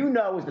someone, listen,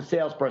 as the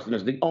salesperson,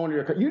 as the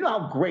owner, you know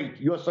how great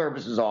your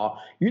services are,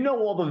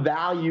 all the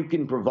value you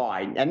can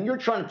provide, and you're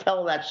trying to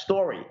tell that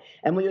story.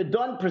 And when you're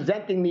done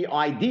presenting the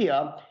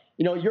idea,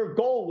 your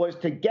goal was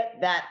to get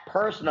that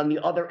person on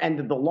the other end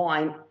of the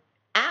line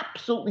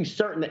absolutely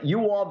certain that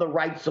you are the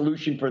right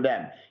solution for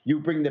them.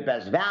 You bring the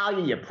best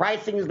value, your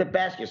pricing is the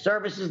best, your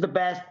service is the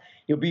best,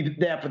 you'll be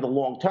there for the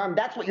long term.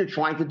 That's what you're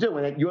trying to do,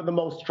 and that you're the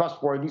most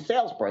trustworthy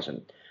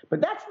salesperson.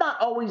 But that's not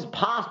always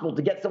possible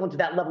to get someone to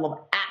that level of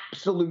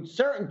absolute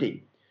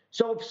certainty.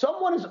 So if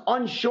someone is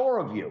unsure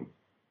of you,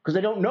 because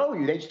they don't know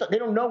you, they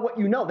don't know what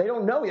you know, they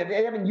don't know you,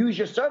 they haven't used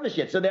your service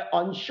yet, so they're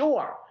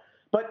unsure.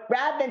 But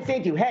rather than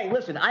saying to you, hey,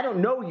 listen, I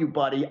don't know you,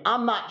 buddy.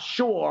 I'm not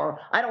sure.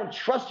 I don't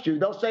trust you.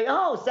 They'll say,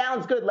 oh,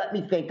 sounds good. Let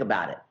me think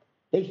about it.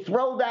 They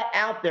throw that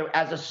out there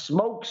as a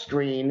smoke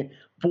screen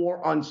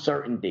for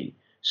uncertainty.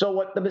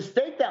 So the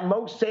mistake that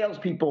most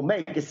salespeople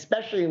make,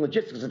 especially in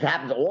logistics, it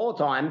happens all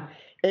the time,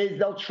 is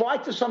they'll try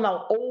to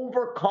somehow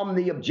overcome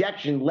the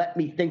objection, let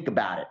me think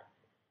about it,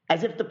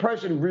 as if the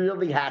person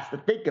really has to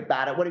think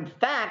about it. When in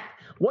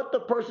fact, what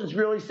the person's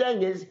really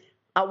saying is,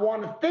 I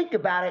want to think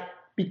about it,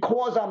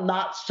 because I'm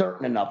not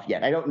certain enough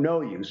yet. I don't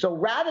know you. So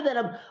rather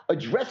than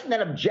addressing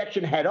that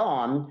objection head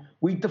on,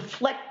 we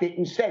deflect it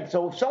instead.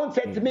 So if someone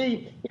said to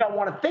me, I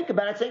want to think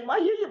about it, I'd say, well, I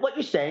hear what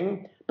you're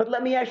saying, but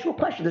let me ask you a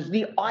question. Does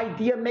the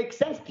idea make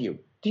sense to you?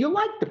 Do you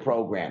like the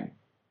program?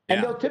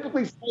 And they'll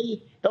typically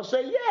say,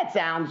 yeah, it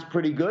sounds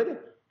pretty good.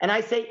 And I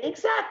say,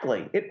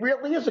 exactly. It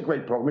really is a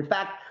great program. In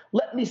fact,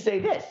 let me say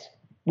this.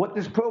 What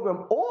this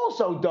program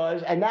also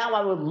does, and now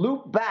I would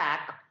loop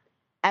back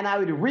and I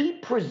would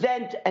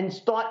represent and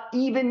start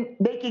even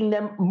making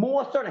them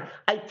more certain.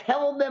 I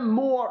tell them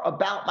more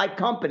about my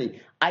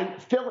company. I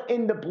fill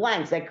in the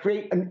blanks. I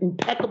create an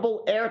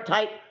impeccable,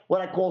 airtight,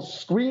 what I call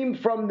scream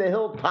from the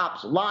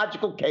hilltops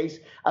logical case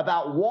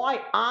about why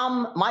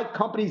my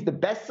company's the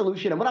best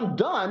solution. And when I'm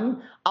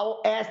done,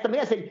 I'll ask them,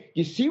 I say,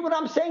 you see what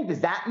I'm saying?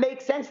 Does that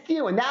make sense to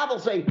you? And now they'll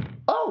say,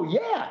 oh,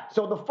 yeah.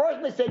 So the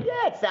first one they say,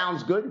 yeah, it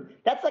sounds good.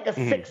 That's like a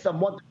 6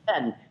 on 1 to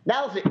 10.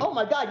 Now they'll say, oh,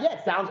 my God, yeah,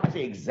 it sounds. I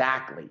say,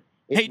 exactly.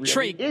 Hey,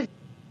 Trey,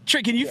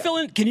 can you fill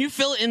in? Can you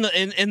fill in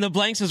the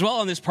blanks as well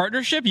on this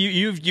partnership?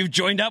 You've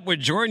joined up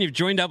with Jordan. You've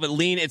joined up with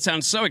Lean. It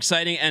sounds so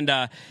exciting.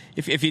 And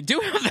if you do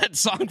have that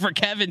song for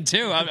Kevin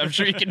too, I'm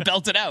sure you can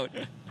belt it out.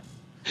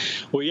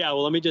 Well, yeah.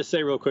 Well, let me just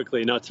say real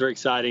quickly. No, it's very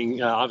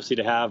exciting, obviously,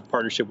 to have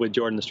partnership with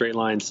Jordan, the Straight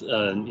Lines,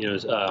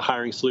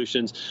 hiring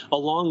solutions,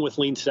 along with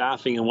lean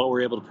staffing and what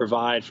we're able to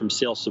provide from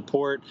sales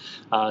support,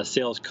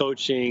 sales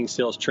coaching,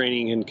 sales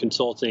training, and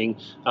consulting.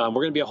 We're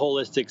going to be a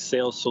holistic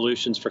sales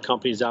solutions for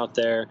companies out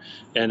there,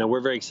 and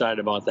we're very excited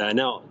about that.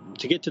 Now,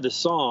 to get to the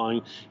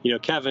song,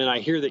 Kevin, I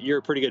hear that you're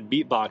a pretty good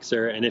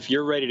beatboxer, and if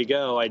you're ready to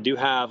go, I do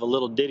have a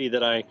little ditty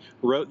that I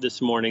wrote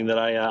this morning that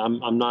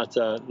I'm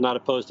not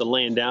opposed to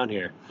laying down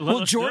here.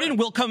 Well, Jordan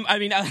will come.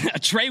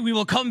 Trey, we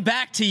will come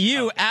back to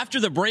you after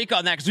the break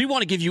on that because we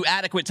want to give you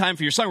adequate time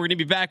for your song. We're going to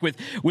be back with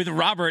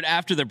Robert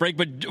after the break.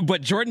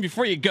 But Jordan,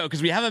 before you go,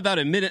 because we have about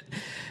a minute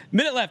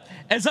Minute left.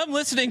 As I'm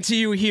listening to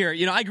you here,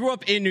 I grew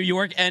up in New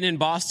York and in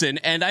Boston,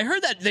 and I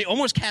heard that they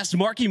almost cast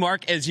Marky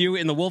Mark as you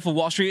in The Wolf of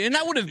Wall Street, and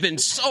that would have been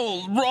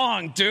so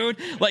wrong, dude.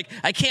 Like,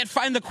 I can't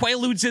find the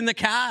Quaaludes in the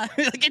car.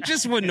 Like, it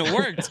just wouldn't have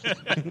worked.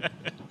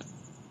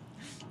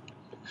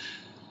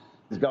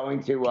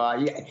 Going to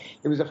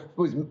it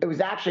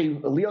was actually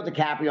Leo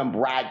DiCaprio and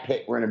Brad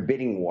Pitt were in a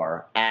bidding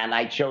war, and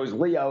I chose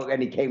Leo,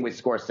 and he came with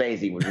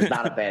Scorsese, which is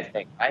not a bad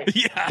thing, right?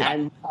 Yeah.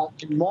 And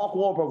Mark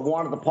Wahlberg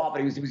wanted the part,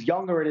 but he was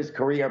younger in his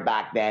career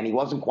back then. He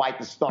wasn't quite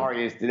the star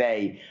he is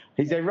today.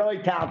 He's a really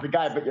talented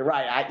guy, but you're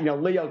right.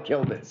 Leo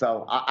killed it,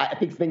 so I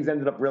think things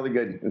ended up really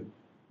good.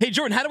 Hey,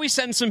 Jordan, how do we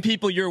send some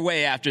people your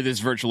way after this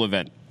virtual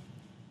event?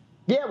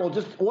 Yeah, well,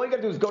 just all you got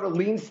to do is go to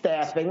Lean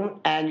Staffing,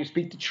 and you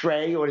speak to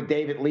Trey or to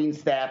Dave at Lean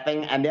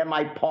Staffing, and they're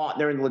my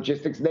partner in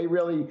logistics. They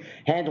really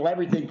handle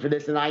everything for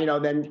this, and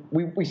then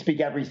we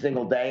speak every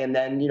single day, and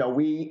then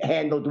we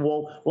handle.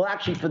 We'll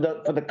actually for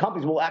the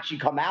companies, we'll actually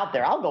come out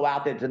there. I'll go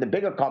out there to the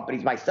bigger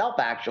companies myself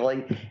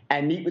actually,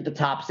 and meet with the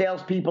top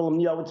salespeople.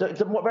 And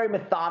it's a very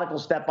methodical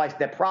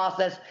step-by-step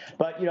process.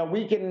 But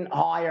we can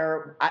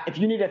hire if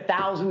you need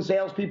 1,000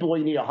 salespeople or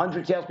you need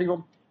 100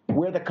 salespeople.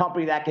 We're the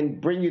company that can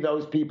bring you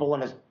those people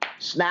in a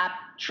snap,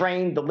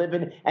 trained,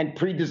 delivered, and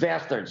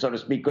pre-disastered, so to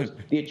speak, because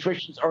the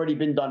attrition's already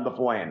been done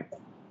beforehand.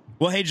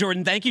 Well, hey,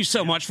 Jordan, thank you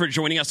so much for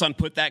joining us on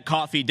Put That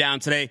Coffee Down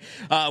today.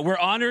 We're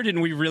honored,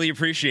 and we really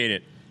appreciate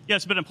it. Yeah,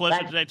 it's been a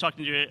pleasure today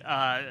talking to you,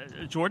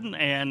 Jordan,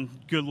 and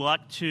good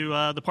luck to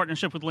the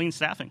partnership with Lean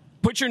Staffing.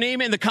 Put your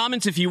name in the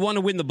comments if you want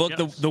to win the book,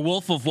 The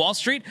Wolf of Wall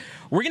Street.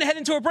 We're going to head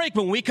into a break.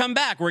 When we come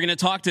back, we're going to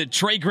talk to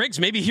Trey Griggs,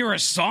 maybe hear a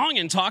song,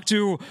 and talk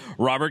to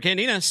Robert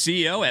Candina,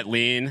 CEO at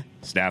Lean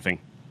Staffing.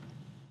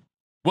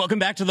 Welcome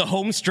back to the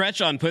home stretch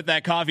on Put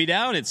That Coffee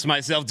Down. It's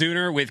myself,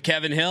 Dooner, with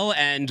Kevin Hill,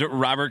 and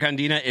Robert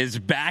Candina is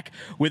back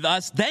with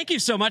us. Thank you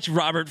so much,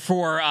 Robert,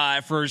 for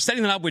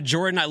setting that up with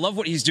Jordan. I love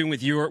what he's doing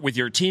with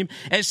your team.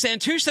 As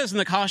Santush says in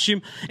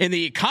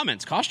the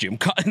comments,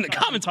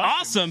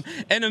 awesome,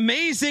 an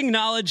amazing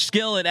knowledge,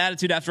 skill, and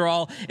attitude. After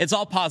all, it's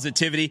all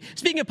positivity.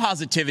 Speaking of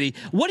positivity,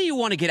 what do you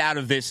want to get out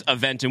of this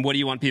event, and what do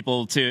you want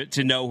people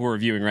to know who are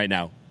viewing right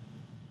now?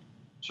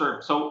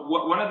 Sure. So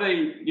one of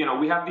the,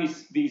 we have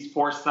these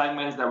 4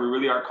 segments that we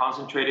really are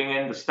concentrating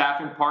in. The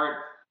staffing part,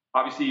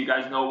 obviously you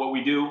guys know what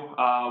we do.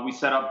 We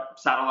set up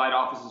satellite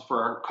offices for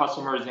our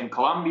customers in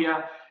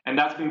Colombia, and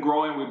that's been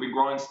growing. We've been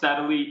growing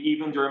steadily.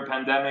 Even during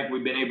pandemic,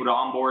 we've been able to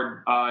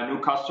onboard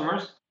new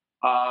customers.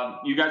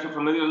 You guys are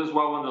familiar as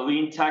well on the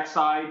lean tech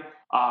side.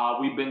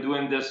 We've been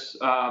doing this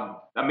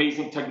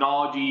amazing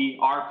technology,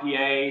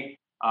 RPA,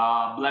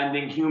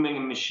 blending human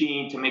and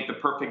machine to make the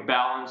perfect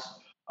balance.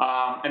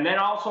 And then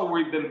also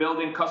we've been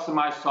building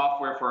customized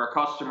software for our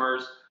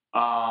customers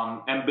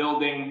and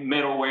building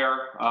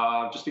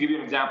middleware. Just to give you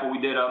an example, we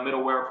did a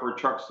middleware for a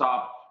truck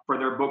stop for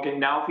their Book It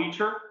Now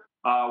feature,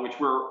 which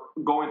we're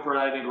going for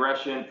that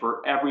integration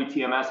for every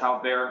TMS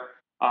out there.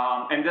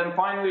 And then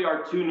finally,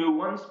 our 2 new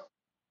ones,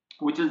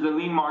 which is the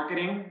lean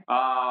marketing.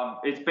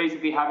 It's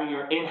basically having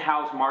your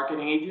in-house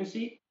marketing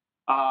agency.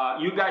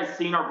 You guys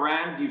seen our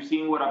brand. You've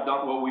seen what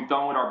we've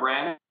done with our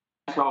brand.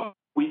 So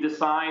we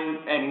design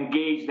and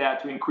engage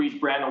that to increase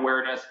brand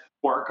awareness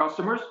for our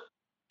customers.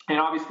 And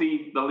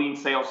obviously the lean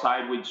sales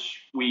side,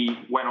 which we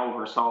went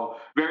over. So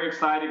very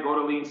excited, go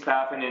to Lean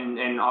Staffing,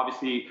 and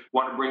obviously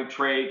want to bring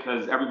Trey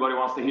because everybody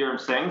wants to hear him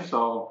sing.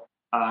 So,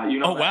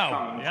 Oh,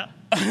 wow. Yeah.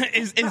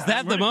 Is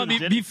that the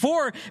moment?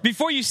 Before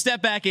you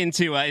step back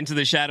into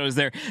the shadows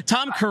there,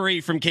 Tom Curry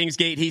from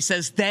Kingsgate, he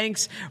says,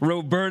 thanks,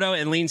 Roberto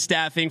and Lean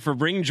Staffing, for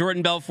bringing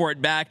Jordan Belfort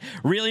back.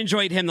 Really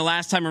enjoyed him the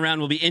last time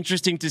around. Will be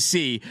interesting to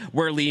see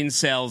where lean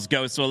sales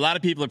go. So a lot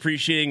of people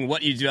appreciating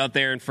what you do out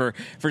there and for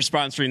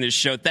sponsoring this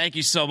show. Thank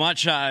you so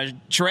much.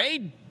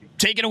 Trey,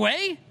 take it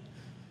away.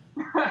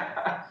 All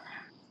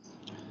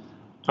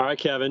right,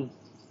 Kevin.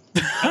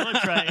 Hello,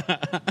 Trey.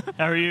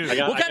 How are you?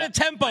 What kind of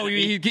tempo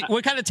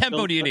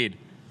do you need?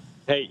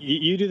 Hey,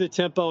 you do the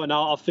tempo, and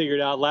I'll figure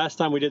it out. Last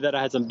time we did that,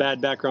 I had some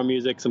bad background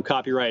music. Some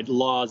copyright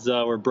laws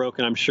were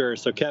broken, I'm sure.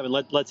 So, Kevin,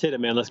 let's hit it,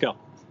 man. Let's go.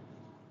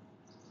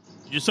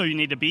 Just so you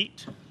need a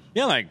beat?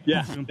 Yeah.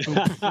 Boom, boom,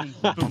 boom,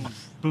 boom,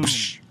 boom,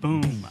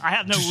 boom. I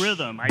have no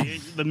rhythm.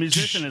 The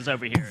musician is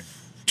over here.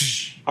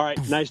 All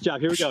right, nice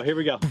job. Here we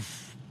go.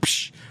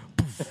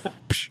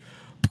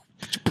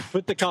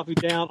 Put the coffee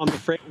down on the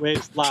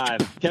FreightWaves Live.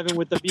 Kevin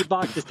with the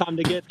beatbox, it's time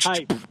to get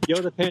hype. Yo,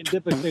 the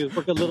pandemic things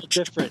work a little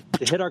different.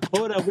 To hit our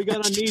quota, we're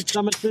going to need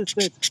some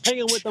assistance.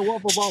 Hanging with the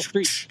Wolf of Wall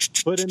Street.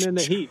 Put him in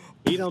the heat.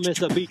 He don't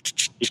miss a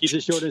beat. He keeps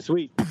it short and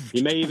sweet.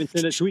 He may even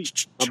send a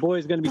tweet. My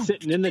boy's going to be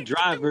sitting in the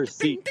driver's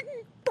seat.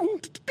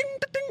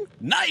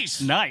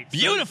 Nice.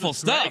 Beautiful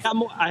stuff.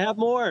 I have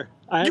more.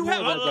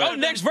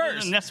 Next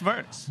verse.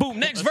 Boom,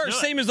 next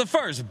verse, same as the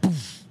first.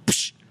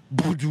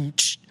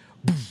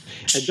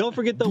 And don't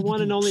forget the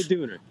one and only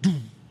Dooner.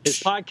 His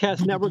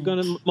podcast network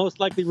going to most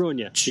likely ruin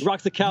you. He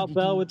rocks the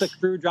cowbell with the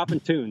crew dropping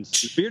tunes.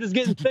 His beard is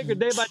getting thicker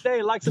day by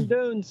day like some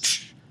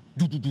dunes.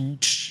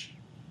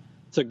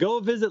 So go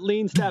visit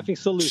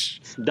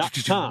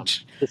leanstaffingsolutions.com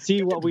to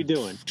see what we're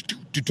doing.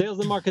 Sales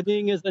and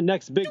marketing is the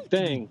next big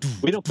thing.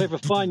 We don't play for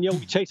fun, yo.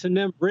 We chasing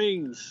them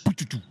rings.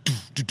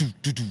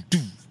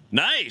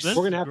 Nice.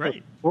 We're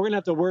gonna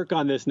have to work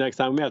on this next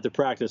time. We have to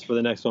practice for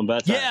the next one.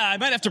 But I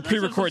might have to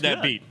pre-record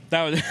that beat.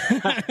 That was.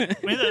 I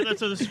mean,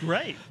 that's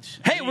great.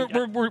 Hey,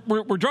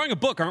 we're drawing a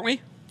book, aren't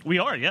we? We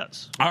are,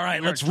 yes. All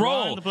right, let's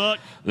roll. The book.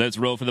 Let's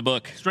roll for the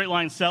book. Straight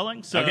line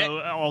selling.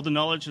 So all the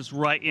knowledge is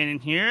right in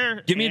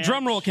here. Give me a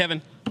drum roll,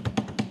 Kevin.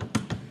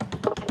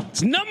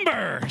 It's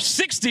number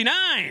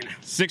 69.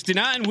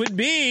 69 would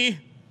be.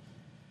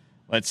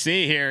 Let's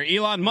see here.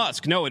 Elon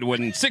Musk. No, it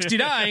wouldn't.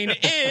 69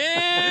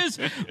 is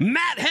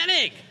Matt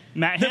Hennig.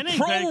 Matt Hennig, the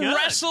pro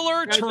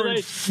wrestler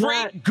turned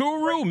freight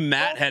guru,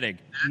 Matt Hennig.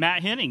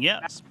 Matt Hennig,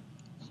 yes.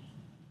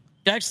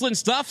 Excellent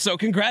stuff. So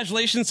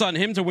congratulations on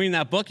him to winning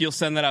that book. You'll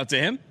send that out to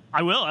him?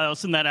 I will. I'll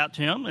send that out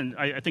to him, and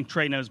I think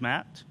Trey knows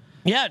Matt.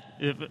 Yeah.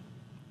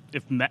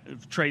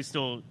 If Trey's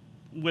still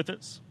with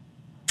us.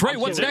 Trey,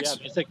 what's next?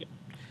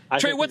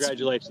 Trey,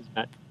 congratulations,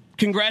 Matt.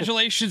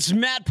 Congratulations,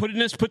 Matt.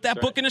 Put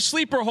that book in a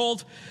sleeper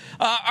hold.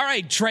 All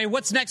right, Trey,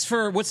 what's next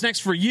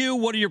for you?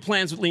 What are your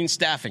plans with Lean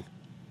Staffing?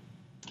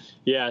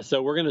 Yeah,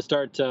 so we're going to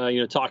start,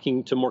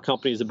 talking to more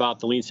companies about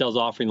the lean sales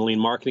offering, the lean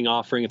marketing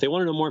offering. If they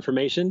want to know more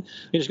information,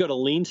 you just go to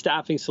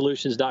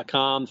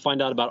leanstaffingsolutions.com,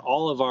 find out about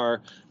all of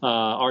our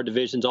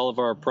divisions, all of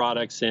our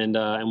products, and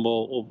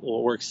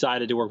we're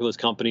excited to work with those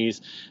companies.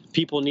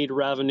 People need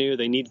revenue.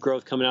 They need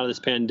growth coming out of this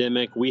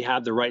pandemic. We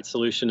have the right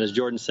solution. As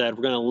Jordan said,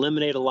 we're going to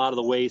eliminate a lot of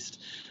the waste,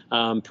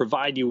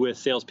 provide you with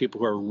salespeople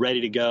who are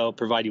ready to go,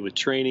 provide you with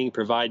training,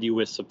 provide you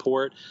with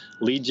support,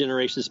 lead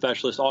generation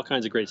specialists, all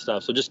kinds of great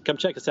stuff. So just come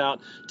check us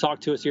out.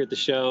 Talk to us here at the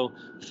show.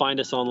 Find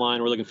us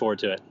online. We're looking forward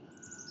to it.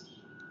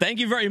 Thank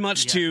you very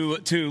much to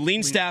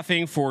Lean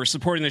Staffing for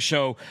supporting the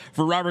show,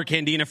 for Robert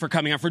Candina for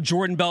coming on, for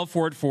Jordan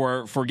Belfort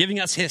for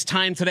giving us his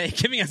time today,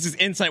 giving us his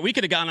insight. We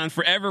could have gone on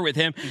forever with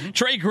him. Mm-hmm.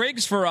 Trey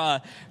Griggs for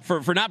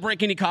not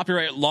breaking any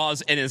copyright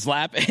laws in his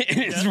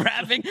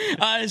rapping.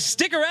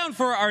 Stick around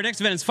for our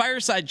next event. It's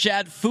Fireside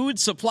Chat, Food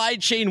Supply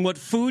Chain, What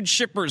Food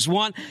Shippers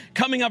Want.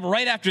 Coming up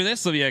right after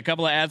this, there'll be a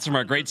couple of ads from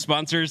our great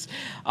sponsors.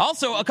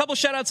 Also, a couple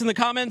shout-outs in the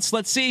comments.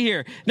 Let's see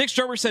here. Nick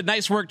Strober said,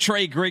 nice work,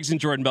 Trey Griggs and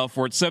Jordan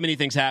Belfort. So many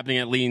things happening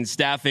at Lean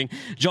Staffing.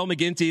 Joel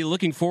McGinty,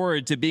 looking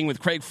forward to being with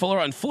Craig Fuller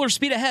on Fuller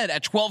Speed Ahead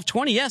at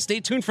 12:20. Yes, stay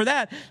tuned for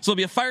that. So there'll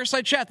be a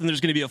Fireside Chat, then there's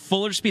going to be a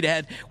Fuller Speed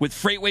Ahead with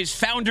FreightWaves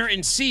founder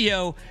and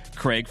CEO,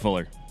 Craig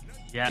Fuller.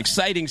 Yeah.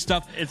 Exciting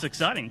stuff. It's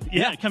exciting.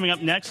 Yeah. Coming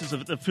up next is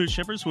the Food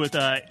Shippers with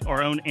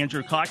our own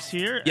Andrew Cox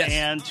here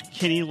and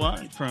Kenny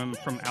Lund from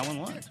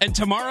Allen Lund. And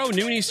tomorrow,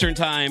 noon Eastern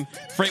time,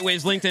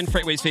 FreightWaves LinkedIn,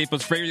 FreightWaves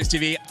Facebook, FreightWaves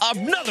TV,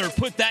 another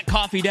Put That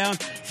Coffee Down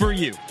for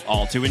you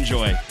all to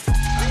enjoy.